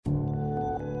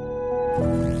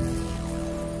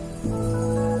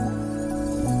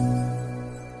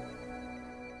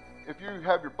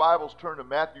have your Bibles, turn to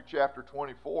Matthew chapter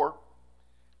 24.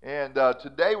 And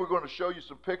today we're going to show you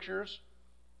some pictures,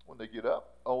 when they get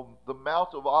up, on the Mount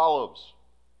of Olives.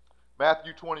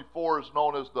 Matthew 24 is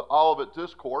known as the Olivet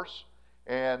Discourse.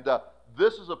 And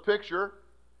this is a picture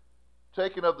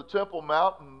taken of the Temple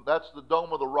Mount, and that's the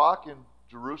Dome of the Rock in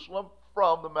Jerusalem,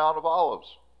 from the Mount of Olives.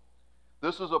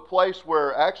 This is a place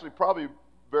where, actually probably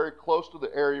very close to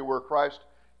the area where Christ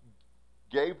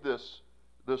gave this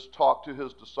talk to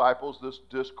his disciples, this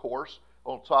discourse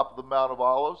on top of the Mount of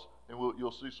Olives, and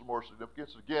you'll see some more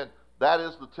significance. Again, that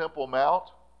is the Temple Mount.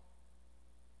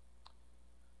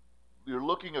 You're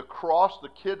looking across the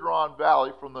Kidron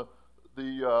Valley from the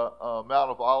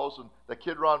Mount of Olives, and the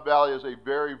Kidron Valley is a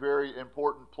very, very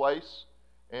important place,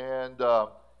 and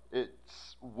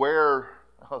it's where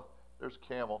there's a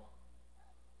camel.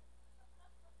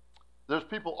 There's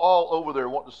people all over there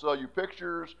wanting to sell you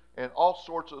pictures and all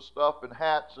sorts of stuff and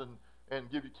hats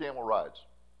and give you camel rides.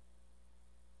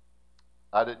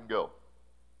 I didn't go.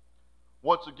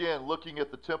 Once again, looking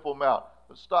at the Temple Mount.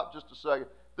 Let's stop just a second.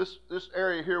 This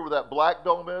area here where that black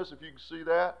dome is, if you can see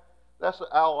that, that's the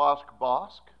Al-Aqsa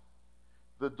Mosque.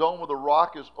 The Dome of the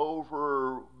Rock is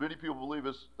over, many people believe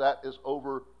that is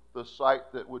over the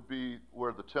site that would be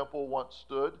where the temple once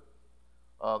stood.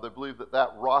 They believe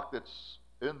that rock that's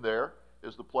in there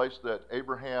is the place that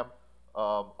Abraham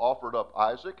offered up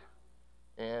Isaac,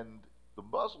 and the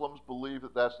Muslims believe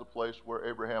that that's the place where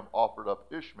Abraham offered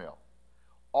up Ishmael.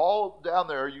 All down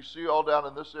there, you see all down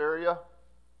in this area,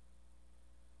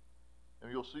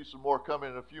 and you'll see some more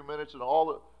coming in a few minutes, and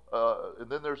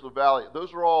and then there's the valley.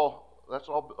 That's all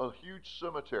a huge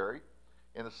cemetery,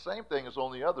 and the same thing is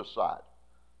on the other side.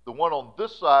 The one on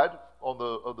this side, of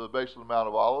the base of the Mount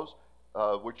of Olives,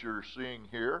 which you're seeing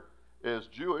here, is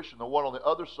Jewish, and the one on the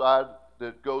other side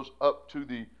that goes up to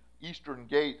the eastern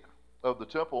gate of the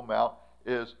Temple Mount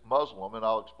is Muslim, and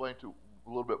I'll explain a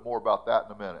little bit more about that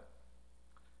in a minute.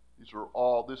 This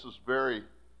is a very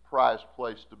prized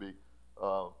place to be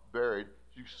buried.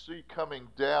 You see coming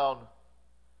down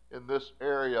in this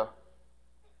area,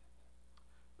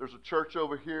 there's a church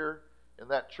over here, and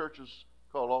that church is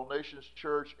called All Nations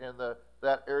Church, and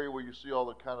that area where you see all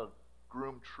the kind of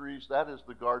groomed trees, that is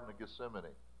the Garden of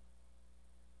Gethsemane.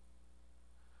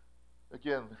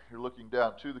 Again, you're looking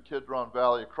down to the Kidron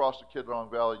Valley, across the Kidron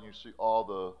Valley, and you see all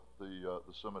the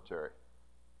cemetery.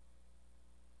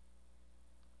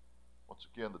 Once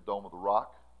again, the Dome of the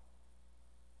Rock.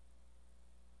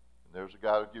 And there's a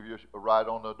guy who'll give you a ride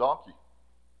on a donkey.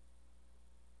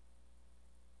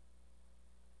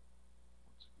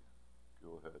 Once again,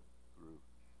 go ahead through.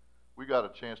 We got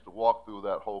a chance to walk through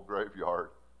that whole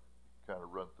graveyard, kind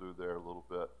of run through there a little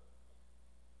bit.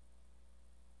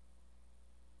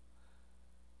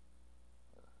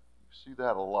 See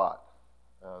that a lot.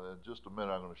 In just a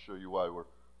minute, I'm going to show you why we were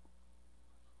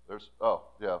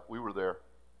there.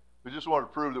 We just wanted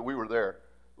to prove that we were there.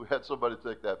 We had somebody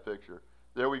take that picture.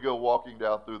 There we go,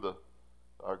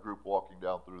 our group walking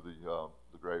down through the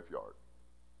graveyard.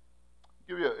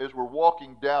 As we're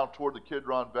walking down toward the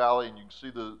Kidron Valley, and you can see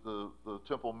the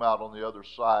Temple Mount on the other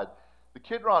side. The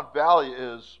Kidron Valley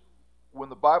is, when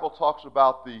the Bible talks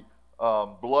about the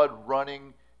blood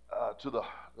running to the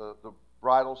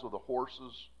bridles of the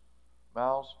horses'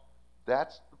 mouths,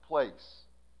 that's the place.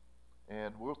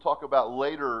 And we'll talk about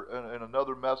later in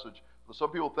another message. Some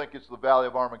people think it's the Valley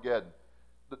of Armageddon.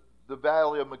 The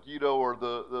Valley of Megiddo, or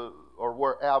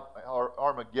where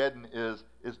Armageddon is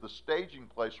the staging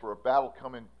place for a battle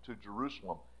coming to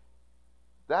Jerusalem.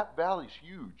 That valley's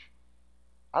huge.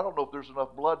 I don't know if there's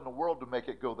enough blood in the world to make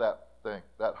it go that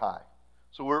high.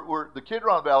 So the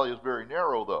Kidron Valley is very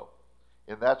narrow, though.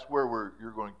 And that's where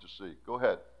you're going to see. Go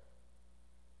ahead.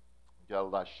 Got a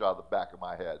nice shot of the back of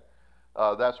my head.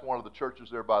 That's one of the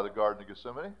churches there by the Garden of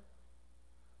Gethsemane.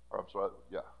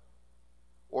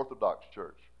 Orthodox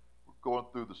Church. We're going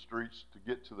through the streets to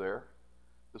get to there.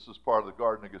 This is part of the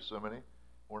Garden of Gethsemane.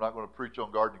 We're not going to preach on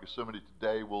Garden of Gethsemane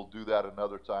today. We'll do that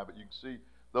another time. But you can see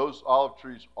those olive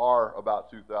trees are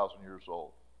about 2,000 years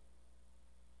old.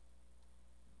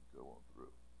 Go on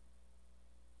through.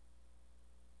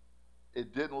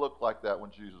 It didn't look like that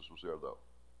when Jesus was there, though.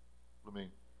 I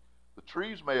mean, the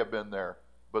trees may have been there,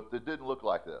 but it didn't look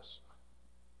like this.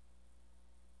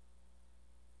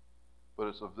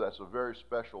 But that's a very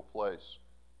special place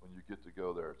when you get to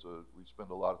go there. We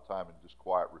spend a lot of time in just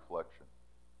quiet reflection.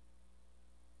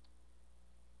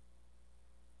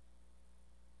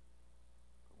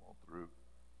 Come on through.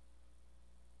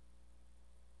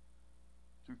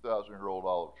 2,000-year-old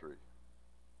olive tree.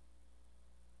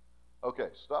 Okay,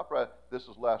 stop right. This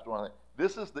is the last one.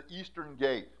 This is the eastern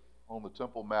gate on the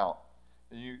Temple Mount.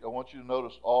 And I want you to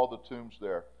notice all the tombs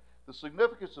there. The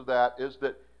significance of that is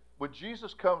that when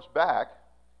Jesus comes back,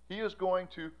 he is going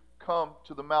to come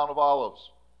to the Mount of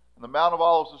Olives. And the Mount of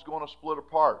Olives is going to split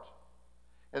apart.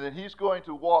 And then he's going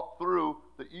to walk through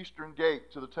the eastern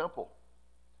gate to the temple.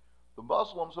 The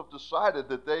Muslims have decided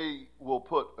that they will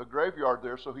put a graveyard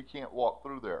there so he can't walk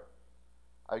through there.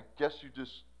 I guess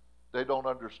they don't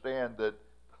understand that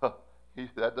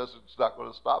it's not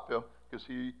going to stop him because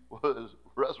he was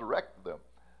resurrected them.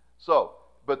 So,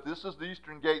 but this is the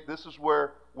eastern gate. This is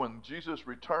where when Jesus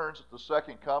returns at the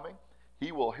second coming,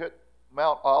 he will hit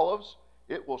Mount Olives.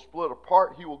 It will split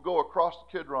apart. He will go across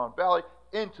the Kidron Valley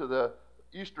into the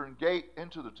eastern gate,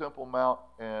 into the Temple Mount,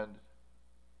 and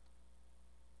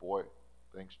boy,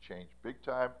 things change big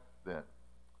time then.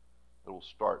 It will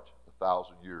start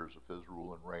 1,000 years of his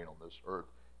rule and reign on this earth,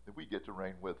 and we get to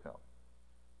reign with him.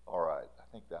 All right,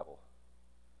 I think that's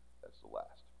the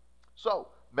last. So,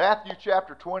 Matthew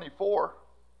chapter 24,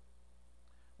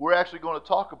 we're actually going to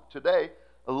talk today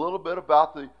a little bit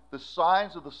about the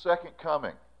signs of the second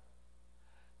coming.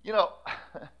 You know,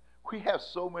 we have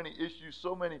so many issues,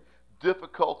 so many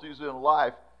difficulties in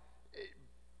life,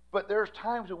 but there's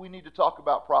times that we need to talk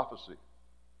about prophecy.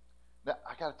 Now,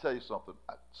 I got to tell you something.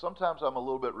 Sometimes I'm a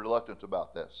little bit reluctant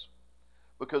about this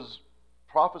because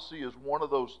prophecy is one of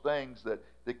those things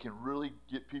that can really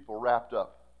get people wrapped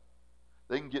up.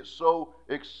 They can get so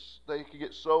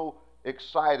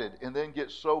excited and then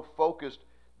get so focused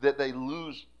that they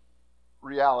lose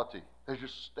reality. They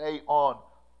just stay on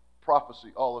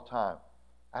prophecy all the time.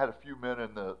 I had a few men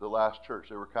in the last church.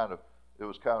 It was kind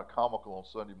of comical on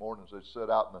Sunday mornings. They'd sit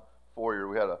out in the foyer.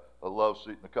 We had a love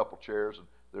seat and a couple chairs, and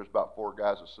there's about 4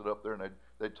 guys that sit up there, and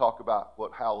they'd talk about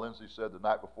what Hal Lindsey said the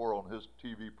night before on his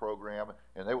TV program,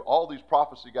 and they were all these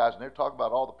prophecy guys, and they were talking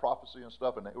about all the prophecy and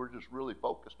stuff, and they were just really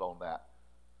focused on that.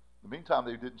 In the meantime,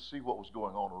 they didn't see what was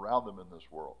going on around them in this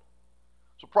world.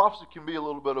 So prophecy can be a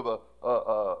little bit of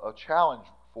a challenge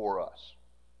for us.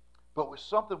 But with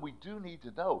something we do need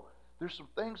to know, there's some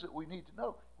things that we need to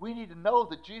know. We need to know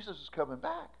that Jesus is coming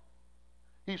back.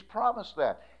 He's promised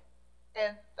that.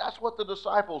 And that's what the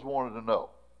disciples wanted to know.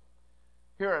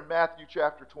 Here in Matthew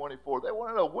chapter 24, they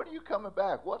want to know, when are you coming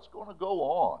back? What's going to go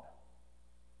on?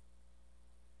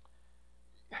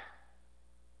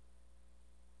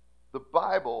 The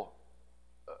Bible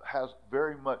has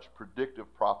very much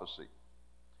predictive prophecy.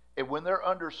 And when they're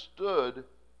understood,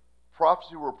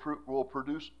 prophecy will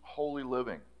produce holy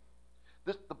living.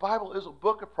 The Bible is a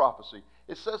book of prophecy.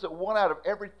 It says that 1 out of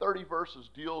every 30 verses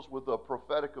deals with a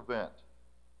prophetic event.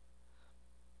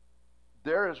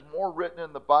 There is more written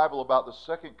in the Bible about the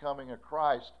second coming of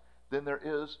Christ than there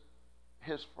is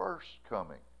his first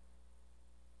coming.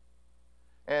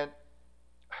 And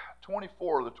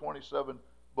 24 of the 27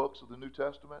 books of the New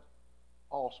Testament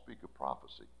all speak of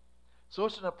prophecy. So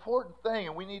it's an important thing,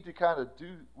 and we need to kind of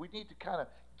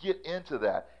get into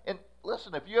that. And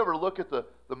listen, if you ever look at the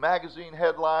magazine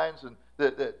headlines and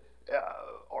that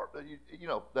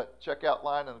checkout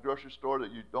line in the grocery store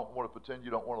that you don't want to pretend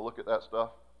you don't want to look at that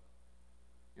stuff.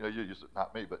 You know, you just,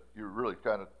 not me, but you really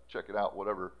kind of check it out.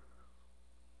 Whatever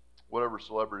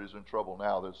celebrity is in trouble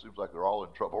now, it seems like they're all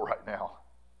in trouble right now.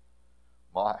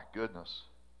 My goodness.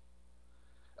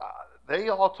 They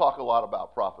all talk a lot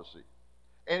about prophecy.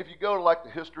 And if you go to like the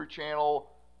History Channel,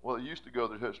 well, it used to go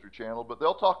to the History Channel, but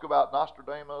they'll talk about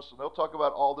Nostradamus, and they'll talk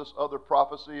about all this other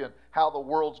prophecy and how the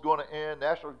world's going to end.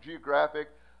 National Geographic,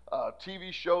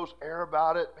 TV shows air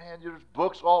about it. Man, there's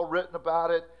books all written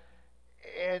about it.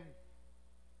 And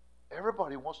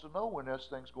everybody wants to know when this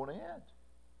thing's going to end.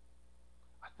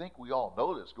 I think we all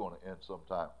know that it's going to end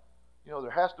sometime. You know,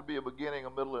 there has to be a beginning, a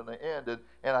middle, and an end,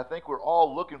 and I think we're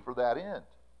all looking for that end.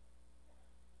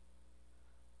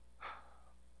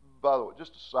 By the way,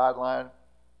 just a sideline,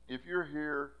 if you're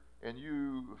here and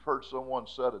you've heard someone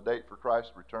set a date for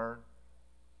Christ's return,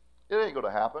 it ain't going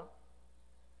to happen.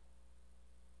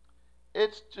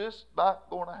 It's just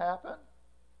not going to happen.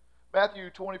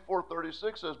 Matthew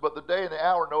 24:36 says, "But the day and the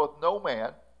hour knoweth no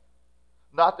man,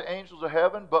 not the angels of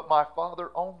heaven, but my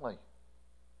Father only."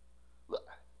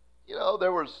 You know,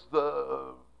 there was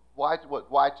the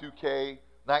Y2K,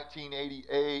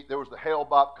 1988. There was the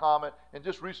Hale-Bopp comet, and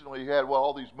just recently you had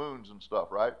all these moons and stuff,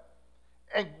 right?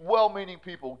 And well-meaning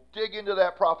people dig into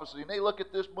that prophecy, and they look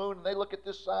at this moon, and they look at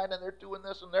this sign, and they're doing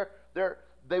this, and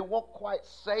they won't quite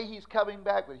say he's coming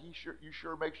back, but he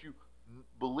sure makes you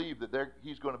believe that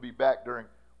he's going to be back during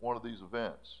one of these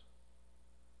events.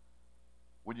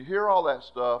 When you hear all that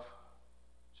stuff,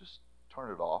 just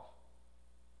turn it off.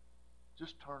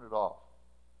 Just turn it off.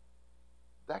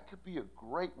 That could be a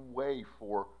great way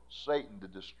for Satan to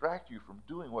distract you from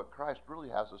doing what Christ really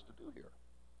has us to do here.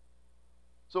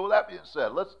 So with that being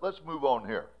said, let's move on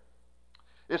here.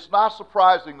 It's not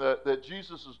surprising that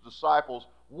Jesus' disciples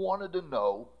wanted to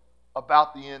know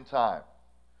about the end time.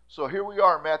 So here we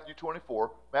are in Matthew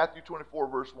 24. Matthew 24,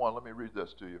 verse 1. Let me read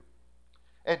this to you.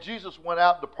 And Jesus went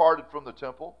out and departed from the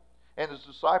temple, and his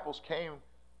disciples came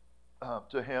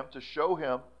to him to show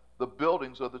him the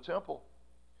buildings of the temple.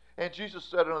 And Jesus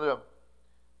said unto them,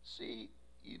 See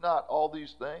ye not all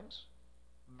these things?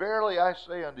 Verily I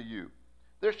say unto you,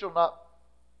 there shall not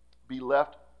be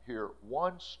left here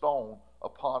one stone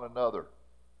upon another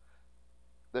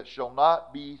that shall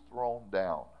not be thrown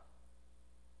down.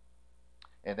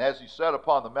 And as he sat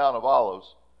upon the Mount of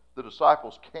Olives, the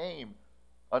disciples came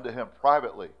unto him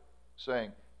privately,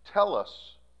 saying, Tell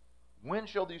us, when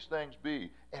shall these things be?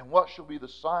 And what shall be the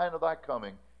sign of thy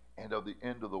coming and of the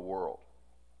end of the world?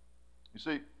 You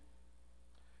see,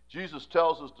 Jesus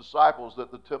tells his disciples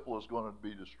that the temple is going to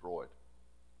be destroyed.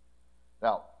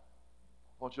 Now,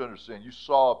 I want you to understand, you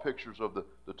saw pictures of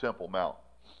the Temple Mount.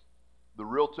 The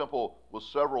real temple was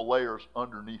several layers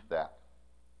underneath that.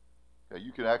 Okay,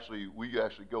 we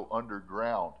actually go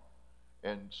underground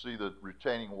and see the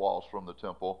retaining walls from the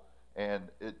temple, and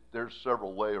there's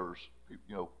several layers.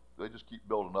 They just keep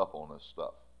building up on this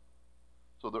stuff.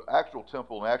 So the actual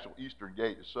temple and the actual eastern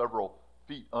gate is several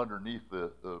feet underneath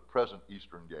the present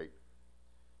eastern gate.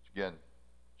 Which again,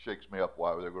 shakes me up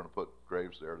why they're going to put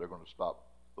graves there. They're going to stop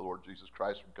the Lord Jesus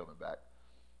Christ from coming back.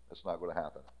 That's not going to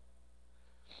happen.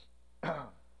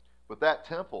 But that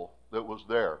temple that was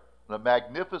there, the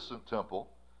magnificent temple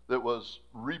that was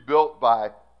rebuilt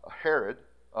by Herod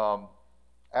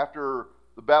after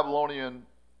the Babylonian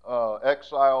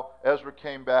exile, Ezra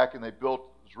came back and they built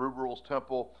Zerubbabel's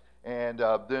temple, and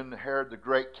then Herod the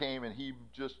Great came and he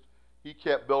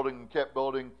kept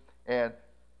building, and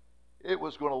it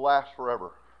was going to last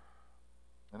forever.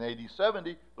 In AD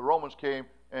 70, the Romans came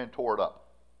and tore it up.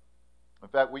 In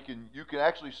fact, you can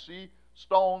actually see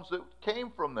stones that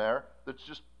came from there that's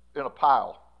just in a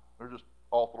pile. They're just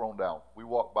all thrown down. We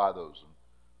walk by those and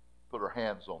put our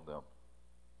hands on them.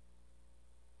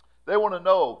 They want to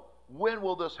know, when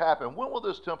will this happen? When will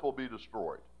this temple be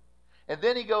destroyed? And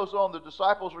then he goes on, the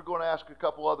disciples are going to ask a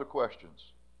couple other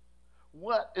questions.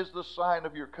 What is the sign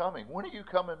of your coming? When are you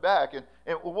coming back?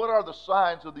 And what are the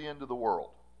signs of the end of the world?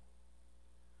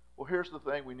 Well, here's the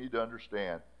thing we need to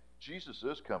understand. Jesus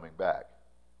is coming back.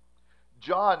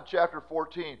 John chapter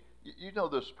 14, you know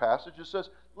this passage. It says,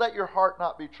 Let your heart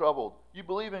not be troubled. You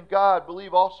believe in God,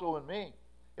 believe also in me.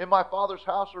 In my Father's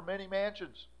house are many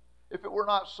mansions. If it were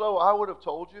not so, I would have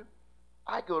told you.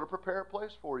 I go to prepare a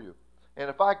place for you. And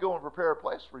if I go and prepare a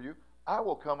place for you, I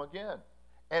will come again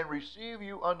and receive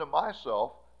you unto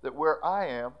myself, that where I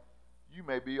am, you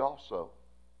may be also.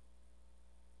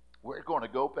 We're going to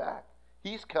go back.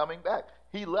 He's coming back.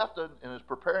 He left and is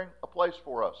preparing a place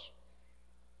for us.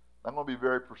 I'm going to be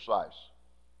very precise.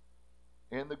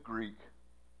 In the Greek,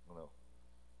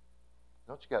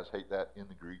 don't you guys hate that, in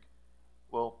the Greek?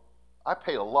 Well, I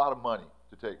paid a lot of money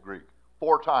to take Greek,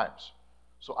 4 times.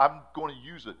 So I'm going to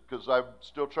use it because I'm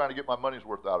still trying to get my money's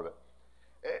worth out of it.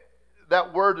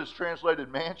 That word is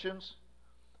translated mansions.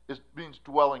 It means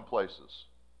dwelling places.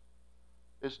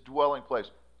 It's dwelling place.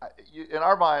 In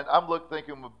our mind, I'm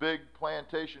thinking of a big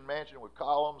plantation mansion with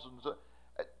columns and so.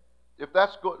 If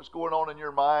that's what's going on in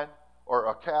your mind, or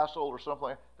a castle or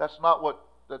something, that's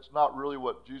not really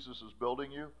what Jesus is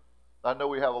building you. I know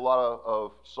we have a lot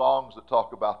of songs that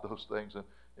talk about those things,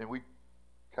 and we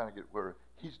kind of get where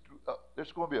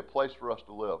there's going to be a place for us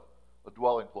to live, a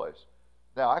dwelling place.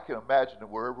 Now, I can imagine that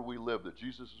wherever we live that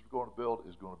Jesus is going to build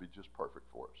is going to be just perfect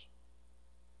for us.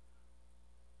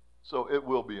 So it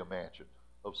will be a mansion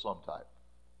of some type.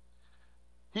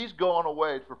 He's gone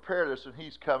away to prepare this, and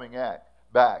he's coming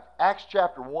back. Acts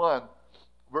chapter 1,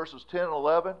 verses 10 and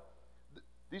 11.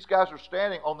 These guys are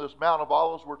standing on this Mount of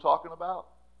Olives we're talking about.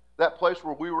 That place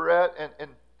where we were at,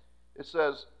 and it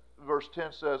says, verse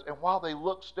 10 says, And while they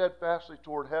looked steadfastly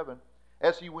toward heaven,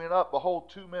 as he went up,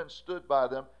 behold, 2 men stood by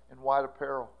them in white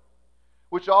apparel,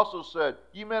 which also said,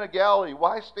 Ye men of Galilee,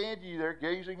 why stand ye there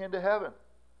gazing into heaven?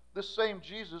 This same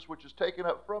Jesus which is taken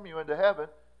up from you into heaven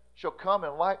shall come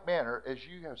in like manner as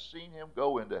you have seen him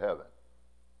go into heaven.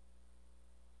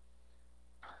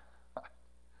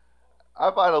 I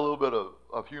find a little bit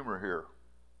of humor here.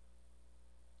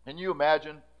 Can you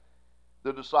imagine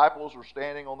the disciples are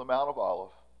standing on the Mount of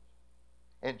Olives,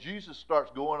 and Jesus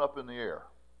starts going up in the air.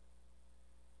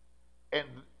 And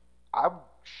I'm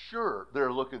sure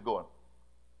they're looking, going.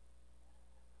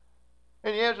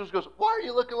 And the angel goes, Why are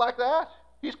you looking like that?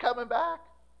 He's coming back.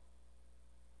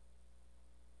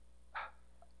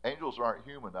 Angels aren't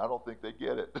human. I don't think they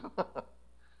get it.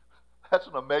 That's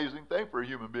an amazing thing for a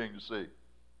human being to see.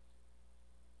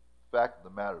 The fact of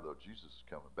the matter, though, Jesus is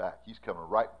coming back. He's coming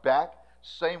right back,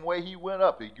 same way he went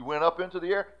up. He went up into the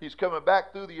air. He's coming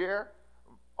back through the air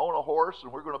on a horse,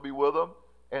 and we're going to be with him.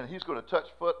 And he's going to touch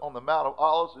foot on the Mount of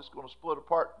Olives. It's going to split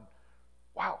apart. And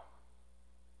wow,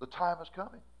 the time is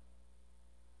coming.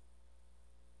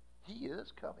 He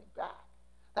is coming back.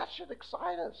 That should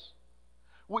excite us.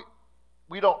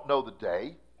 We don't know the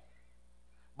day,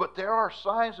 but there are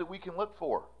signs that we can look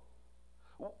for.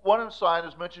 One sign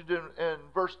is mentioned in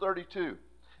verse 32.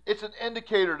 It's an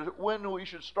indicator to when we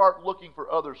should start looking for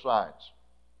other signs.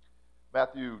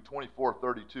 Matthew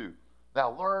 24:32.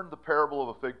 Now learn the parable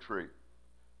of a fig tree.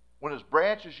 When his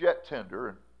branch is yet tender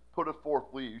and putteth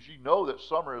forth leaves, ye know that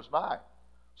summer is nigh.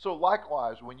 So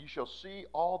likewise, when ye shall see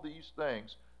all these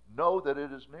things, know that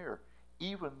it is near,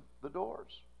 even the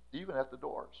doors, even at the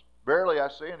doors. Verily I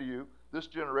say unto you, this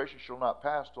generation shall not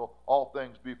pass till all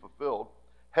things be fulfilled.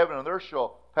 Heaven and earth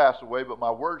shall pass away, but my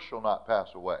word shall not pass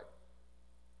away.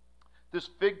 This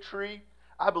fig tree,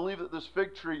 I believe that this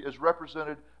fig tree is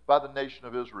represented by the nation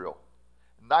of Israel.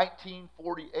 In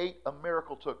 1948, a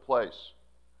miracle took place.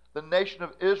 The nation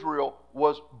of Israel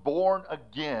was born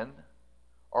again,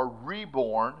 or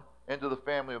reborn, into the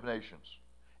family of nations.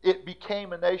 It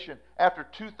became a nation after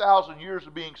 2,000 years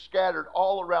of being scattered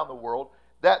all around the world.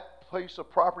 That piece of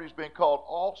property has been called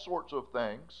all sorts of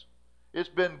things. It's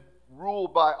been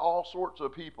ruled by all sorts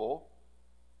of people,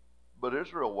 but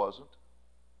Israel wasn't.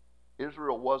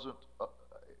 Israel wasn't,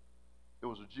 it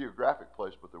was a geographic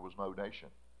place, but there was no nation.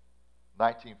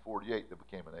 1948, they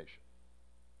became a nation.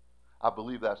 I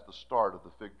believe that's the start of the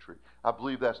fig tree. I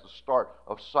believe that's the start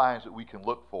of signs that we can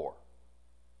look for.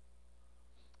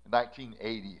 In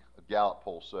 1980, a Gallup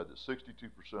poll said that 62%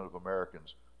 of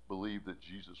Americans believed that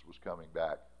Jesus was coming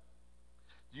back.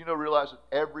 Do you realize that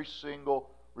every single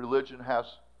religion has,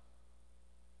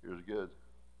 here's a good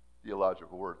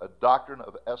theological word, a doctrine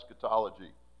of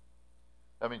eschatology.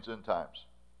 That means end times.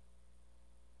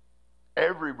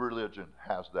 Every religion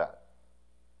has that.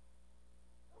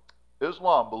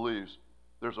 Islam believes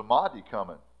there's a Mahdi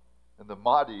coming. And the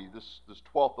Mahdi, this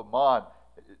 12th Imam,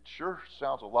 it sure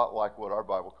sounds a lot like what our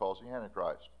Bible calls the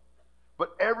Antichrist.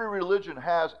 But every religion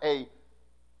has a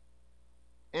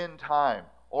end time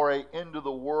or a end of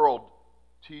the world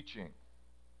teaching.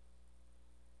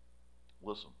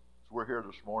 Listen, as we're here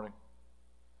this morning,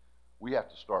 we have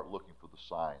to start looking for the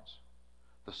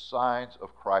signs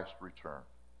of Christ's return.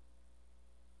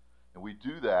 And we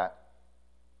do that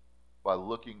by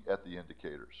looking at the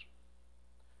indicators.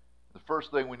 The first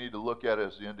thing we need to look at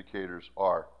as the indicators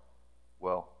are,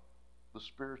 well, the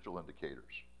spiritual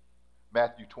indicators.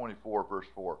 Matthew 24, verse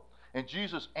 4. And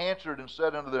Jesus answered and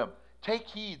said unto them, Take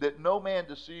heed that no man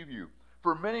deceive you,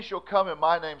 for many shall come in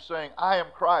my name, saying, I am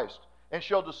Christ, and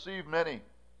shall deceive many.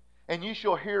 And ye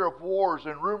shall hear of wars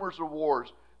and rumors of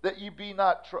wars, that ye be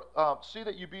not see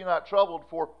that ye be not troubled,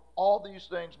 for all these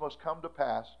things must come to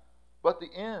pass, but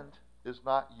the end is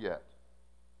not yet.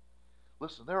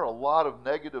 Listen, there are a lot of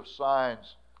negative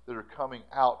signs that are coming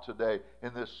out today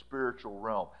in this spiritual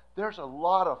realm. There's a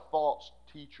lot of false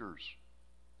teachers.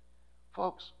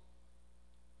 Folks,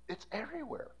 it's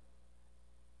everywhere.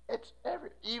 It's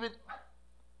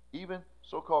even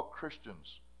so-called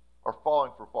Christians are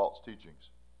falling for false teachings.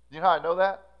 You know how I know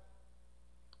that?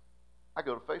 I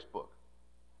go to Facebook.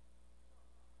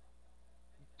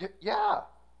 Yeah.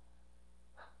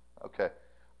 Okay.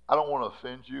 I don't want to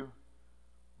offend you,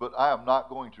 but I am not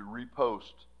going to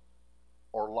repost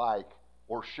or like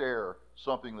or share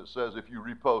something that says if you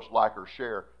repost, like, or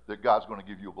share, that God's going to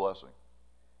give you a blessing.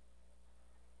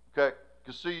 Okay?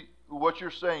 Because see, what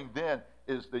you're saying then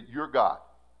is that you're God.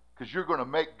 Because you're going to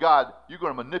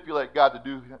manipulate God to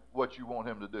do what you want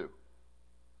him to do.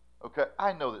 Okay?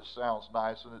 I know that sounds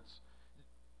nice, and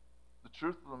the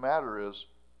truth of the matter is,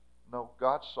 no,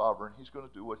 God's sovereign. He's going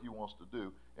to do what he wants to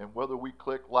do. And whether we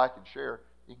click, like, and share,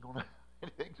 he ain't going to have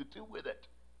anything to do with it.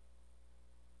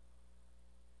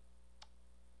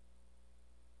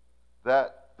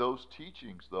 Those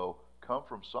teachings, though, come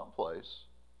from someplace,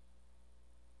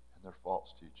 and they're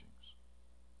false teachings.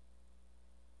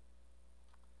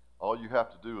 All you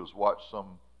have to do is watch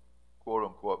some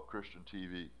quote-unquote Christian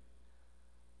TV.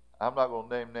 I'm not going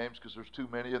to name names because there's too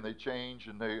many, and they change,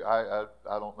 and I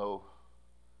don't know.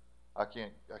 I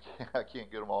can't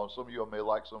get them all. Some of you may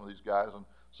like some of these guys, and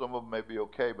some of them may be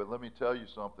okay. But let me tell you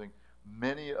something.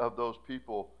 Many of those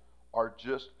people are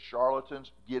just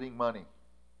charlatans getting money,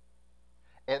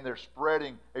 and they're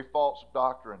spreading a false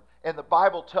doctrine. And the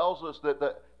Bible tells us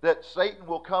that Satan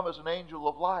will come as an angel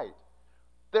of light.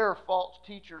 There are false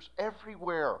teachers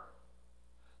everywhere.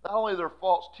 Not only are there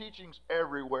false teachings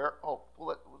everywhere,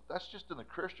 that's just in the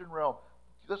Christian realm.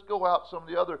 Let's go out some of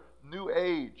the other New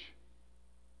Age.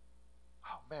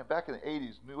 Oh man, back in the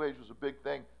 80s, New Age was a big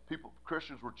thing.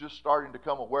 Christians were just starting to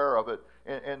come aware of it,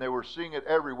 and they were seeing it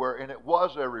everywhere, and it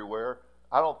was everywhere.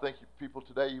 I don't think people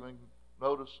today even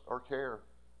notice or care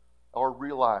or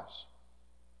realize.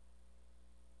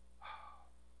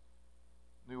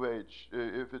 New Age,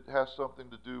 if it has something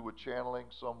to do with channeling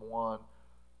someone,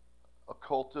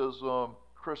 occultism,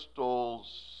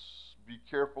 crystals, be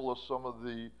careful of some of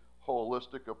the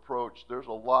holistic approach. There's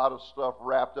a lot of stuff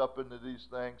wrapped up into these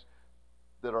things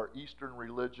that our Eastern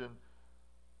religion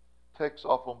takes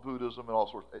off on Buddhism and all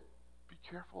sorts. Be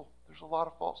careful. There's a lot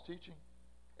of false teaching.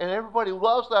 And everybody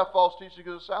loves that false teaching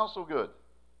because it sounds so good.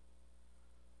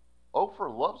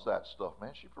 Oprah loves that stuff,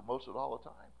 man. She promotes it all the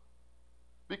time.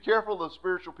 Be careful of the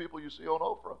spiritual people you see on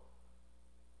Oprah.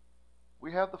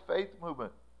 We have the faith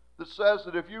movement that says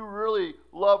that if you really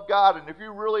love God and if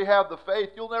you really have the faith,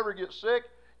 you'll never get sick.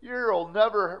 You'll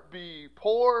never be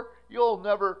poor. You'll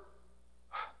never...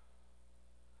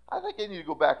 I think they need to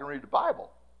go back and read the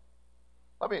Bible.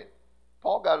 I mean,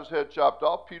 Paul got his head chopped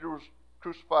off. Peter was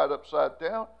crucified upside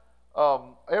down.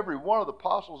 Every one of the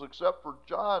apostles except for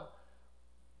John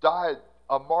died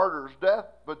a martyr's death,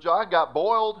 but John got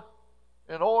boiled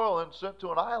in oil and sent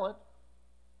to an island.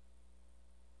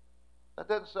 That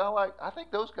doesn't sound like... I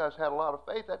think those guys had a lot of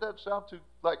faith. That doesn't sound too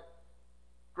like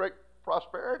great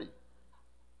prosperity.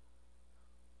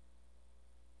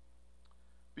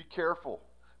 Be careful.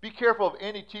 Be careful of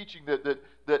any teaching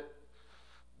that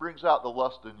brings out the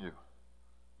lust in you.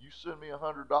 You send me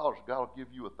 $100, God will give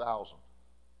you 1,000.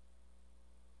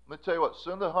 Let me tell you what,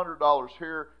 send the $100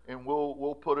 here and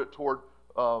we'll put it toward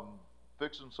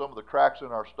fixing some of the cracks in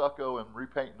our stucco and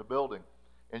repainting the building.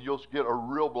 And you'll get a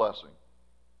real blessing.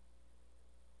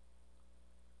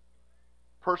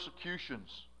 Persecutions.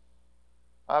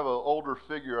 I have an older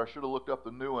figure. I should have looked up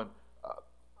the new one.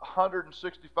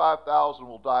 165,000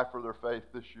 will die for their faith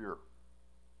this year.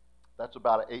 That's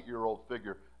about an 8-year-old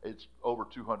figure. It's over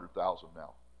 200,000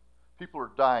 now. People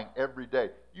are dying every day.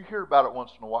 You hear about it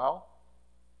once in a while.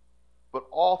 But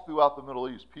all throughout the Middle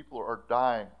East, people are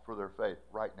dying for their faith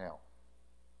right now.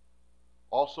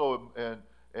 Also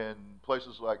in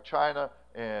places like China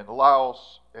and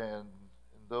Laos and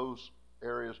in those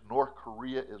areas, North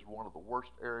Korea is one of the worst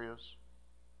areas.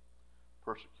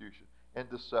 Persecution and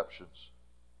deceptions.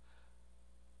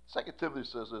 2 Timothy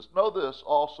says this, know this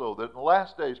also, that in the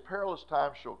last days perilous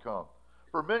times shall come.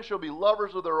 For men shall be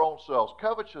lovers of their own selves,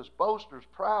 covetous, boasters,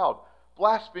 proud,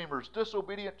 blasphemers,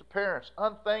 disobedient to parents,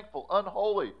 unthankful,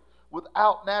 unholy,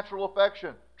 without natural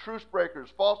affection, truce breakers,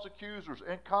 false accusers,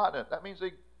 incontinent. That means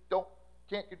they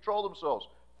can't control themselves.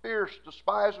 Fierce,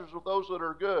 despisers of those that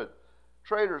are good.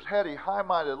 Traitors, heady,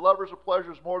 high-minded, lovers of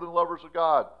pleasures more than lovers of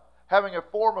God, having a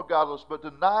form of godliness, but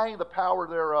denying the power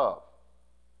thereof.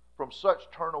 From such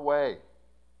turn away.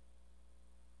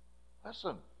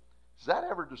 Listen, is that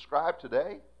ever described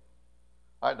today?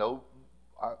 I know,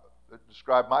 it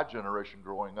described my generation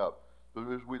growing up.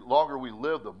 But as longer we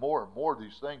live, the more and more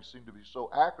these things seem to be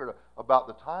so accurate about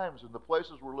the times and the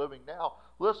places we're living now.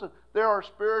 Listen, there are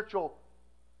spiritual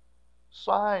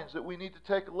signs that we need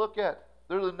to take a look at.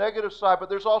 There's the negative side, but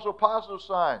there's also positive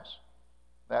signs.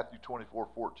 Matthew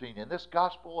 24:14. And this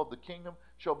gospel of the kingdom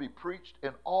shall be preached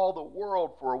in all the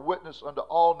world for a witness unto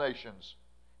all nations,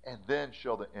 and then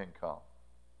shall the end come.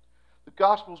 The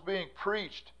gospel is being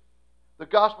preached. The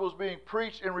gospel is being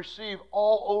preached and received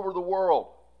all over the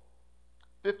world.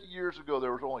 50 years ago,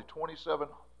 there was only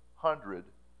 2,700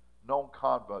 known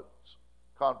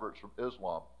converts from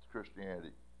Islam to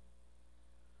Christianity.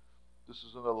 This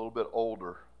is a little bit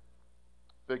older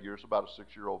figure. It's about a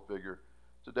 6-year-old figure.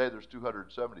 Today there's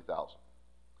 270,000.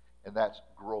 And that's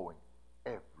growing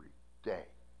every day.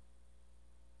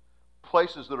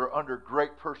 Places that are under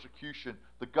great persecution,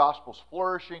 the gospel's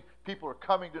flourishing, people are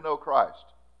coming to know Christ.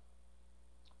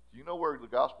 Do you know where the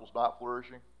gospel's not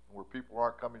flourishing? Where people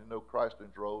aren't coming to know Christ in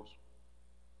droves?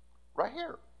 Right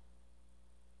here.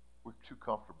 We're too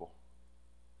comfortable.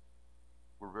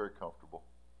 We're very comfortable.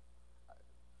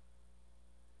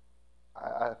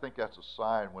 I think that's a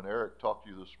sign when Eric talked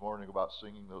to you this morning about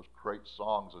singing those great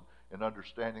songs and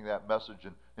understanding that message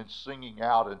and singing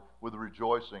out and with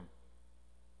rejoicing.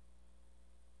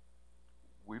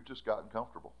 We've just gotten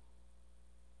comfortable.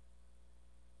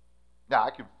 Now,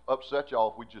 I could upset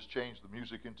y'all if we just change the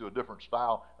music into a different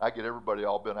style. I get everybody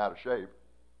all bent out of shape.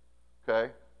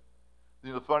 Okay? You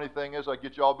know, the funny thing is I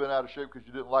get you all bent out of shape because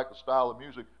you didn't like the style of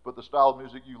music, but the style of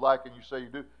music you like and you say you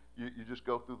do, you just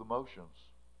go through the motions.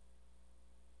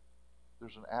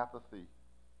 There's an apathy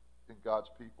in God's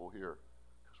people here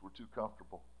because we're too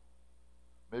comfortable.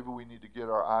 Maybe we need to get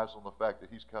our eyes on the fact that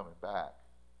He's coming back.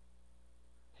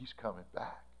 He's coming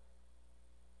back.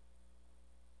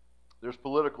 There's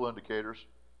political indicators.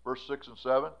 Verse 6 and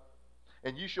 7.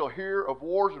 And ye shall hear of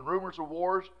wars and rumors of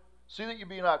wars. See that ye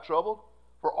be not troubled.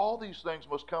 For all these things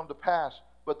must come to pass,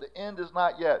 but the end is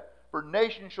not yet. For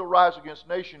nation shall rise against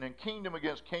nation, and kingdom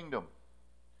against kingdom.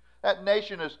 That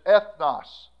nation is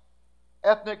ethnos.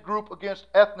 Ethnic group against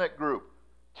ethnic group.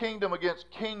 Kingdom against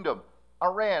kingdom.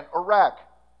 Iran, Iraq,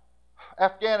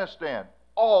 Afghanistan,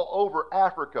 all over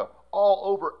Africa, all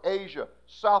over Asia,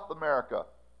 South America.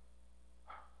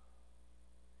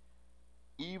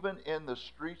 Even in the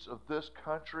streets of this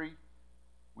country,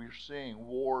 we're seeing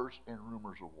wars and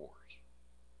rumors of wars.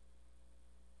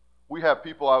 We have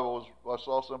people, I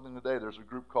saw something today, there's a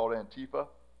group called Antifa.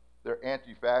 They're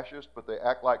anti-fascist, but they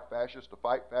act like fascists to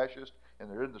fight fascists, and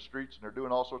they're in the streets and they're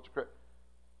doing all sorts of crap.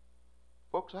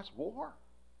 Folks, that's war.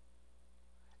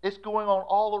 It's going on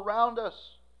all around us.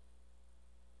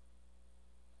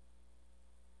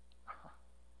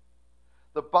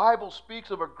 The Bible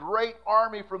speaks of a great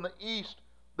army from the east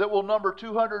that will number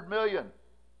 200 million.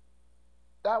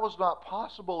 That was not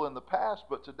possible in the past,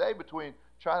 but today between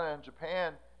China and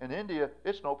Japan and India,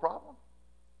 it's no problem.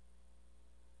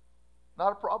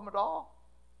 Not a problem at all.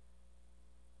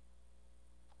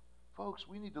 Folks,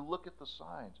 we need to look at the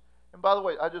signs. And by the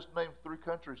way, I just named 3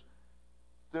 countries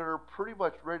that are pretty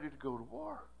much ready to go to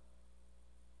war.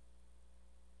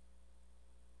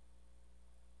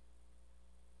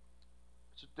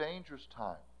 It's a dangerous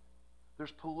time.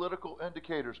 There's political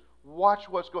indicators. Watch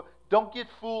what's going on. Don't get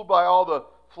fooled by all the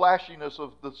flashiness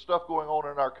of the stuff going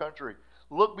on in our country.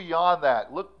 Look beyond that.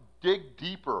 Dig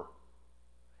deeper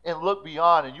and look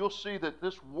beyond, and you'll see that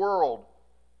this world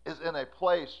is in a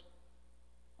place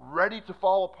ready to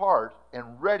fall apart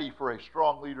and ready for a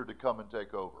strong leader to come and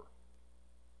take over.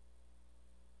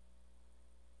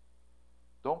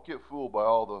 Don't get fooled by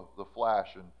all the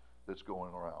flashing that's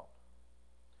going around.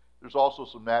 There's also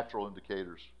some natural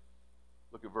indicators.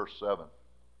 Look at verse 7.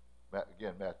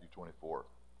 Again, Matthew 24.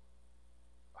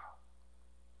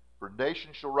 For nation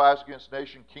shall rise against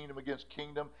nation, kingdom against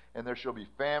kingdom, and there shall be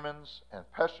famines and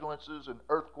pestilences and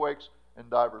earthquakes in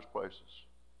divers places.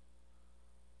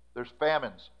 There's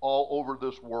famines all over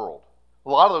this world. A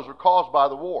lot of those are caused by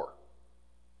the war.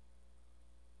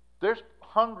 There's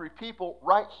hungry people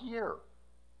right here.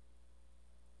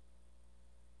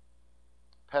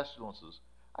 Pestilences.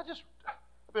 I've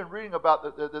been reading about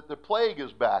the plague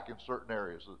is back in certain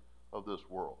areas of this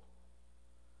world.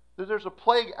 There's a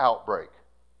plague outbreak.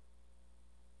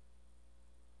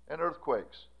 And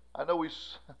earthquakes. I know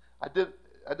I did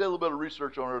a little bit of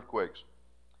research on earthquakes.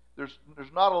 There's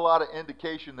not a lot of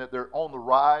indication that they're on the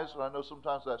rise, and I know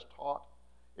sometimes that's taught.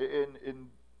 And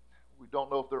we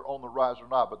don't know if they're on the rise or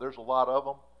not, but there's a lot of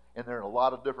them, and they're in a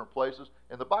lot of different places.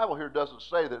 And the Bible here doesn't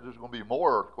say that there's going to be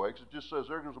more earthquakes. It just says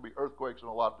there's going to be earthquakes in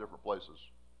a lot of different places.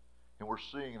 And we're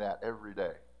seeing that every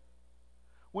day.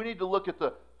 We need to look at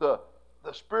the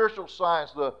spiritual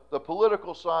signs, the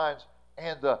political signs,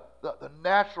 and the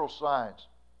natural signs.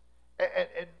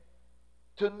 And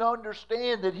to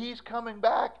understand that He's coming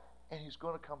back, and He's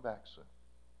going to come back soon.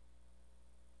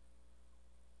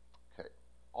 Okay,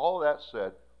 all that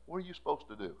said, what are you supposed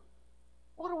to do?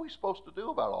 What are we supposed to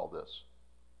do about all this?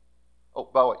 Oh,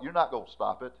 by the way, you're not going to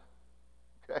stop it.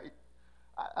 Okay?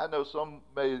 I know some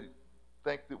may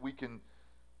think that we can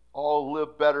all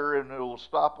live better and it will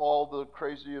stop all the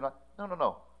crazy.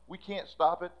 No. We can't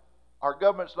stop it. Our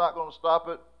government's not going to stop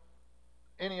it.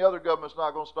 Any other government's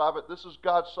not going to stop it. This is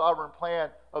God's sovereign plan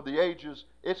of the ages.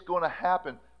 It's going to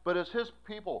happen. But as His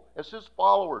people, as His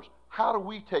followers, how do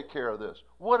we take care of this?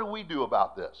 What do we do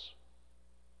about this?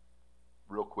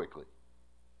 Real quickly.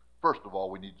 First of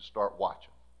all, we need to start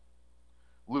watching.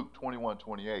 Luke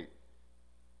 21:28.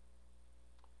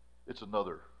 It's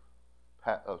another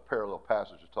parallel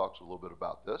passage that talks a little bit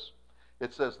about this.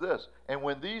 It says this, and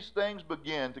when these things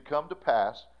begin to come to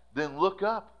pass, then look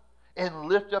up and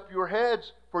lift up your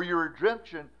heads, for your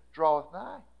redemption draweth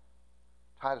nigh.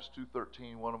 Titus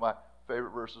 2:13, one of my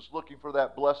favorite verses, looking for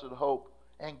that blessed hope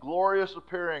and glorious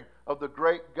appearing of the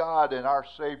great God and our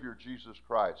Savior Jesus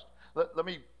Christ. Let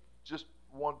me just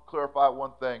clarify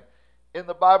one thing. In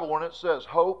the Bible, when it says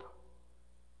hope,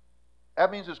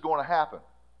 that means it's going to happen.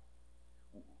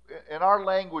 In our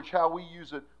language, how we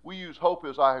use it, we use hope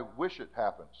as I wish it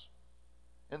happens.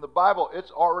 In the Bible,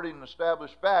 it's already an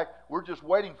established fact. We're just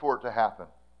waiting for it to happen.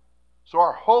 So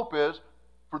our hope is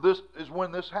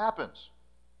when this happens.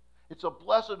 It's a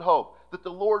blessed hope that the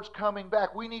Lord's coming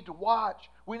back. We need to watch.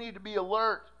 We need to be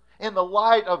alert in the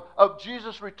light of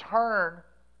Jesus' return,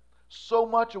 so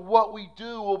much of what we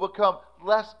do will become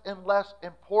less and less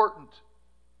important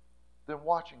than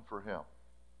watching for Him.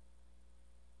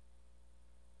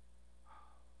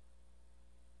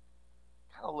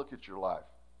 Kind of look at your life.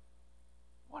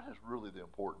 What is really the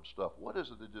important stuff? What is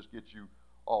it that just gets you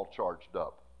all charged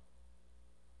up?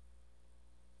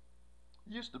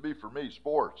 It used to be for me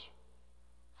sports,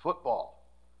 football.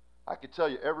 I could tell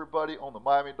you everybody on the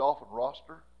Miami Dolphin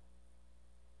roster.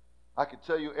 I could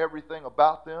tell you everything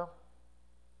about them.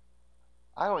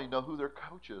 I don't even know who their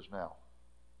coach is now.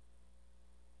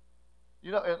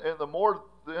 You know, and the more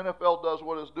the NFL does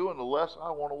what it's doing, the less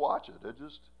I want to watch it. It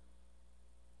just,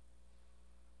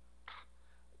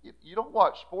 you don't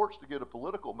watch sports to get a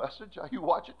political message. You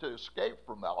watch it to escape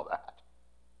from all that.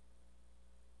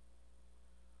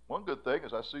 One good thing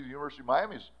is I see the University of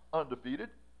Miami's undefeated.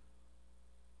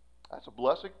 That's a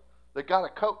blessing. They got a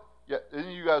coach. Yeah, any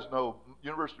of you guys know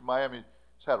University of Miami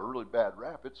has had a really bad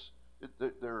rap.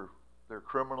 They're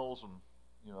criminals, and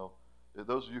you know,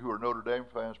 those of you who are Notre Dame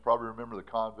fans probably remember the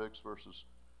convicts versus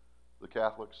the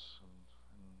Catholics, and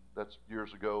that's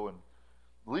years ago. And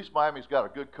at least Miami's got a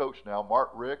good coach now,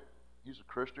 Mark Richt. He's a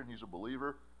Christian. He's a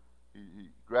believer. He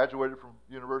graduated from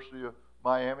University of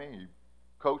Miami. He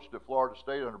coached at Florida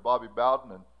State under Bobby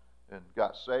Bowden and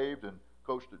got saved, and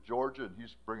coached at Georgia, and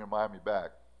he's bringing Miami back.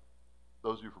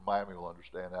 Those of you from Miami will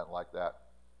understand that and like that.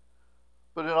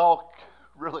 But in all,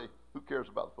 really, who cares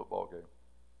about the football game?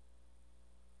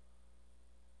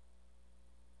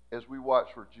 As we watch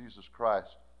for Jesus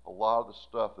Christ, a lot of the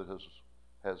stuff that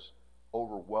has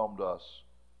overwhelmed us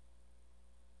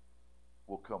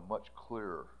will come much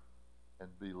clearer and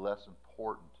be less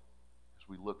important as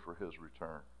we look for His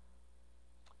return.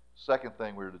 Second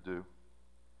thing we're to do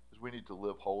is we need to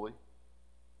live holy.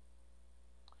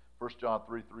 1 John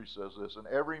 3:3 says this, and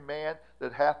every man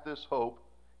that hath this hope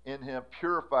in Him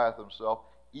purifieth himself,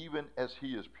 even as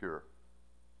He is pure.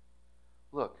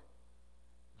 Look,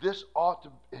 this ought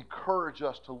to encourage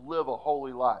us to live a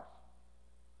holy life.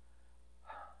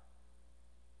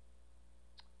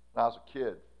 When I was a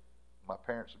kid, my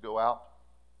parents would go out.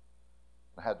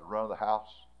 I had to run the house.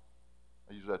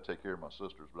 I usually had to take care of my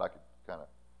sisters, but I could kind of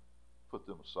put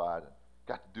them aside and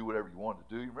got to do whatever you wanted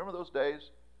to do. You remember those days?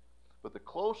 But the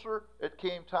closer it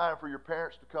came time for your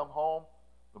parents to come home,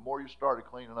 the more you started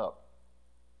cleaning up.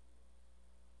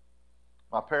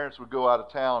 My parents would go out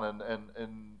of town, and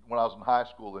when I was in high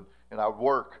school, and I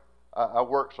worked,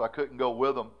 so I couldn't go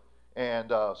with them.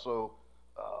 And so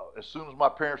as soon as my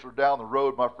parents were down the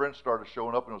road, my friends started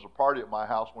showing up, and it was a party at my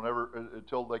house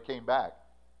until they came back.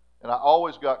 And I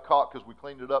always got caught because we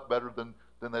cleaned it up better than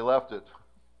they left it.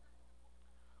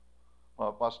 My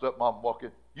stepmom walked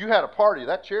in. You had a party.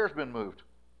 That chair's been moved.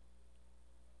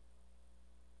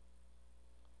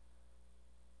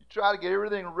 You try to get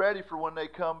everything ready for when they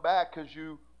come back because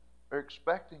you are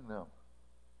expecting them.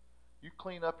 You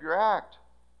clean up your act.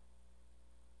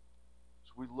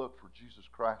 As we look for Jesus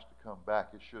Christ to come back,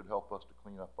 it should help us to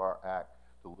clean up our act,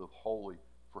 to live holy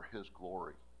for His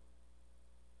glory.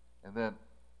 And then,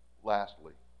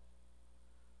 lastly,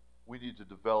 we need to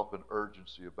develop an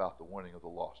urgency about the winning of the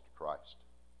lost to Christ.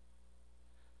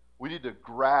 We need to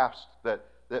grasp that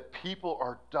people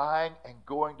are dying and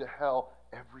going to hell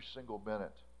every single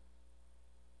minute.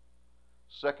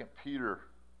 2 Peter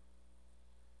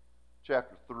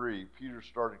chapter 3, Peter's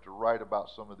starting to write about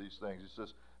some of these things. He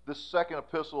says, this second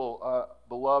epistle,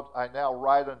 beloved, I now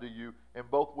write unto you, in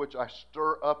both which I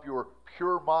stir up your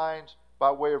pure minds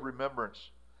by way of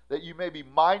remembrance, that you may be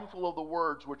mindful of the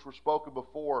words which were spoken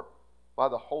before by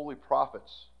the holy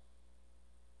prophets,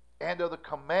 and of the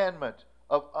commandment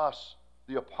of us,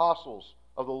 the apostles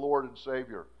of the Lord and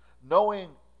Savior, knowing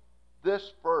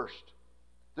this first,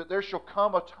 that there shall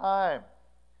come a time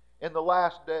in the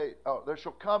last day, there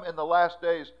shall come in the last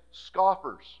days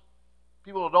scoffers,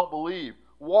 people who don't believe,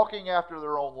 walking after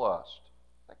their own lust.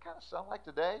 That kind of sound like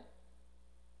today?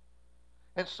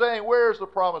 And saying, where is the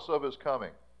promise of His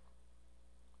coming?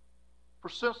 For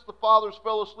since the fathers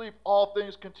fell asleep, all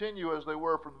things continue as they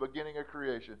were from the beginning of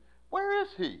creation. Where is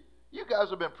He? You guys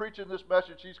have been preaching this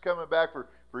message. He's coming back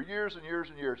for years and years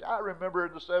and years. I remember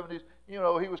in the 70s,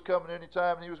 He was coming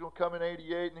anytime, and He was going to come in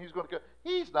 88, and He's going to come.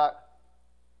 He's not.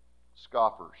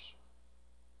 Scoffers.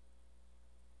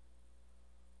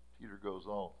 Peter goes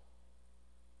on.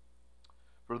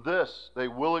 For this they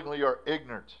willingly are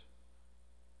ignorant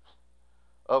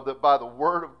of that by the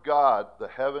word of God the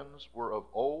heavens were of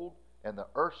old, and the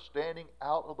earth standing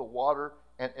out of the water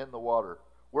and in the water,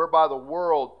 whereby the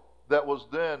world that was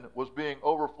being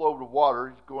overflowed with water,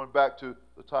 he's going back to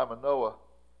the time of Noah,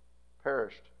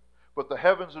 perished. But the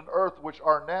heavens and earth which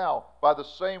are now by the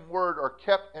same word are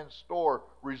kept in store,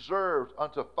 reserved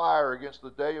unto fire against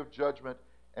the day of judgment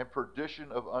and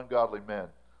perdition of ungodly men.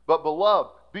 But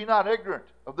beloved, be not ignorant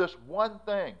of this one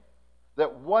thing,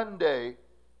 that one day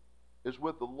is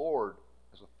with the Lord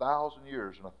as 1,000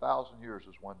 years, and 1,000 years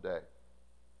is one day.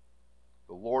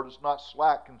 The Lord is not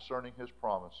slack concerning his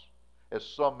promise, as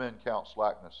some men count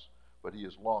slackness, but he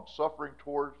is long-suffering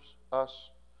towards us,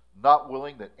 not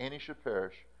willing that any should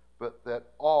perish, but that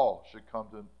all should come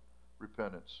to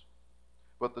repentance.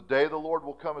 But the day of the Lord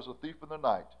will come as a thief in the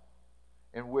night,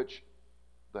 in which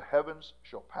the heavens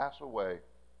shall pass away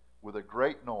with a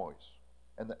great noise,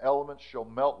 and the elements shall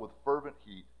melt with fervent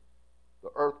heat. The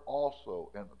earth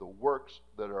also and the works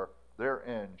that are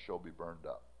therein shall be burned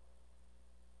up.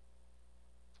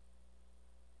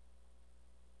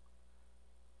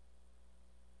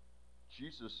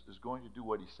 Jesus is going to do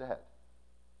what he said.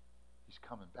 He's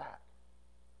coming back.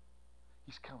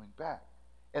 He's coming back.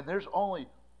 And there's only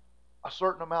a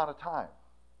certain amount of time.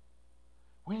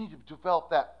 We need to develop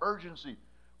that urgency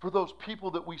for those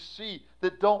people that we see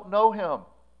that don't know him,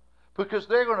 because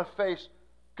they're going to face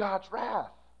God's wrath.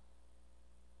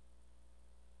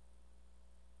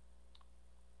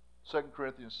 2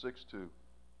 Corinthians 6:2.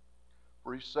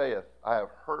 For he saith, I have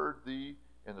heard thee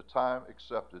in the time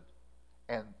accepted,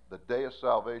 and the day of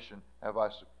salvation have I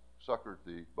succored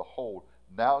thee. Behold,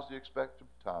 now is the expected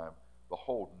time.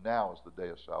 Behold, now is the day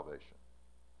of salvation.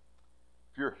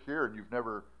 If you're here and you've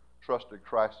never trusted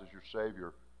Christ as your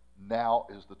Savior, now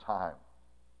is the time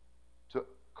to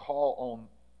call on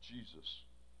Jesus.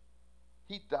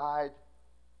 He died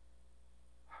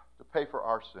to pay for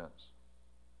our sins.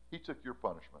 He took your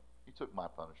punishment. He took my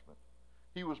punishment.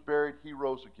 He was buried. He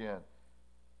rose again.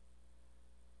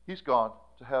 He's gone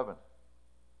to heaven,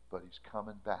 but he's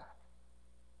coming back.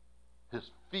 His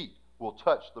feet will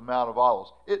touch the Mount of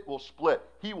Olives. It will split.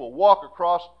 He will walk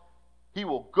across. He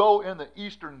will go in the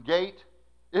eastern gate.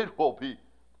 It will be,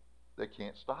 they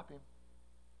can't stop him.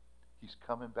 He's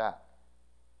coming back.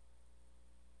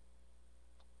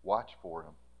 Watch for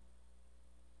him.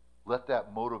 Let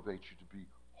that motivate you to be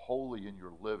holy in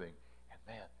your living. And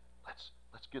man,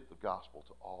 let's get the gospel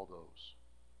to all of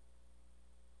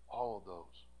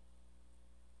those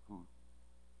who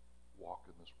walk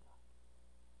in this world.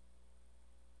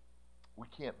 We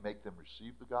can't make them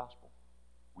receive the gospel.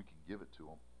 We can give it to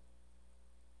them.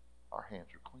 Our hands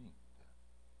are clean.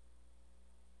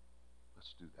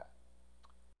 Let's do that.